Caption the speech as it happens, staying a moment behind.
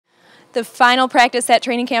The final practice at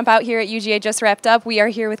training camp out here at UGA just wrapped up. We are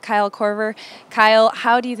here with Kyle Korver. Kyle,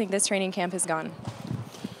 how do you think this training camp has gone?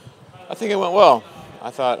 I think it went well. I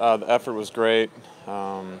thought the effort was great.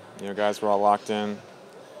 Guys were all locked in.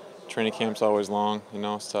 Training camp's always long,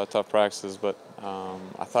 it's tough practices, but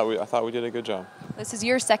I thought we did a good job. This is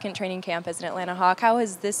your second training camp as an Atlanta Hawk. How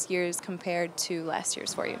has this year's compared to last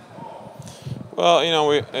year's for you? Well,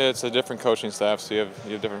 it's a different coaching staff, so you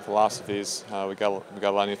have different philosophies. We got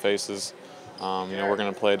a lot of new faces. We're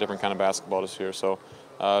going to play a different kind of basketball this year, so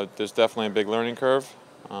there's definitely a big learning curve.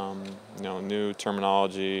 New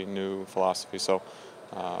terminology, new philosophy. So,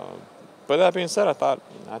 but that being said, I thought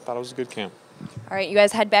it was a good camp. All right, you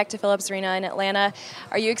guys head back to Phillips Arena in Atlanta.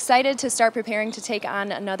 Are you excited to start preparing to take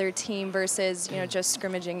on another team versus just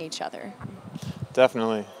scrimmaging each other?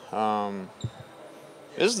 Definitely.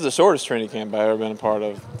 This is the shortest training camp I've ever been a part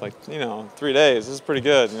of. 3 days. This is pretty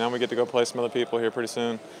good. We get to go play some other people here pretty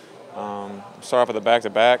soon. Start off with a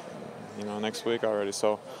back-to-back, next week already.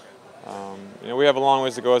 So, we have a long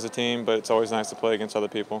ways to go as a team, but it's always nice to play against other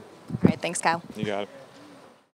people. All right, thanks, Kyle. You got it.